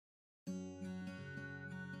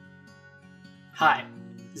Hi,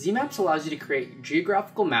 ZeeMaps allows you to create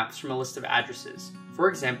geographical maps from a list of addresses. For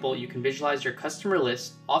example, you can visualize your customer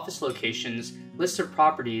list, office locations, list of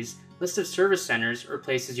properties, list of service centers, or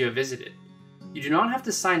places you have visited. You do not have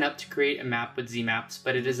to sign up to create a map with ZeeMaps,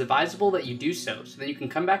 but it is advisable that you do so that you can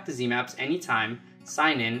come back to ZeeMaps anytime,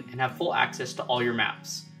 sign in, and have full access to all your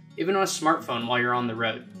maps, even on a smartphone while you're on the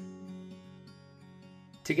road.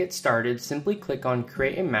 To get started, simply click on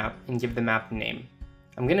Create a Map and give the map a name.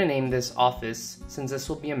 I'm going to name this Office since this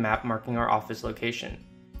will be a map marking our office location.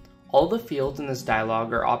 All the fields in this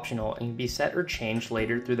dialog are optional and can be set or changed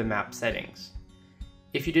later through the map settings.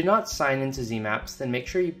 If you did not sign into ZeeMaps, then make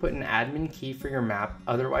sure you put an admin key for your map,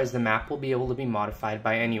 otherwise the map will be able to be modified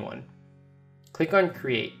by anyone. Click on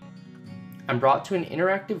Create. I'm brought to an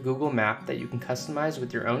interactive Google map that you can customize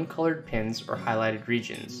with your own colored pins or highlighted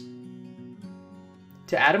regions.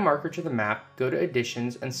 To add a marker to the map, go to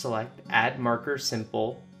Additions and select Add Marker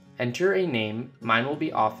Simple, enter a name, mine will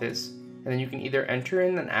be Office, and then you can either enter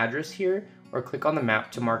in an address here or click on the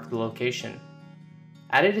map to mark the location.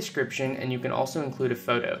 Add a description and you can also include a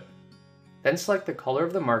photo. Then select the color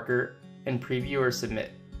of the marker and preview or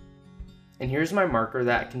submit. And here's my marker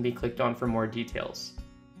that can be clicked on for more details.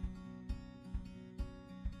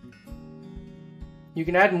 You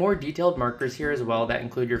can add more detailed markers here as well that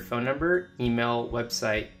include your phone number, email,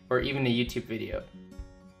 website, or even a YouTube video.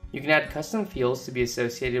 You can add custom fields to be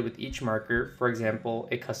associated with each marker, for example,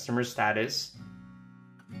 a customer status.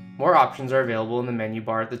 More options are available in the menu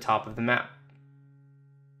bar at the top of the map.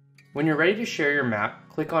 When you're ready to share your map,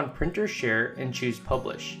 click on Print or Share and choose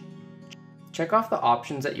Publish. Check off the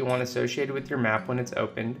options that you want associated with your map when it's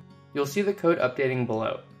opened. You'll see the code updating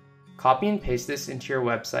below. Copy and paste this into your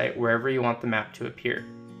website wherever you want the map to appear.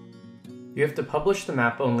 You have to publish the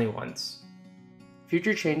map only once.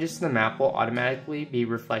 Future changes to the map will automatically be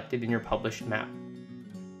reflected in your published map.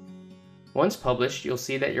 Once published, you'll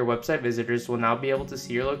see that your website visitors will now be able to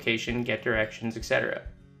see your location, get directions, etc.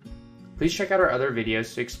 Please check out our other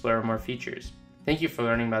videos to explore more features. Thank you for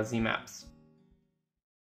learning about ZeeMaps.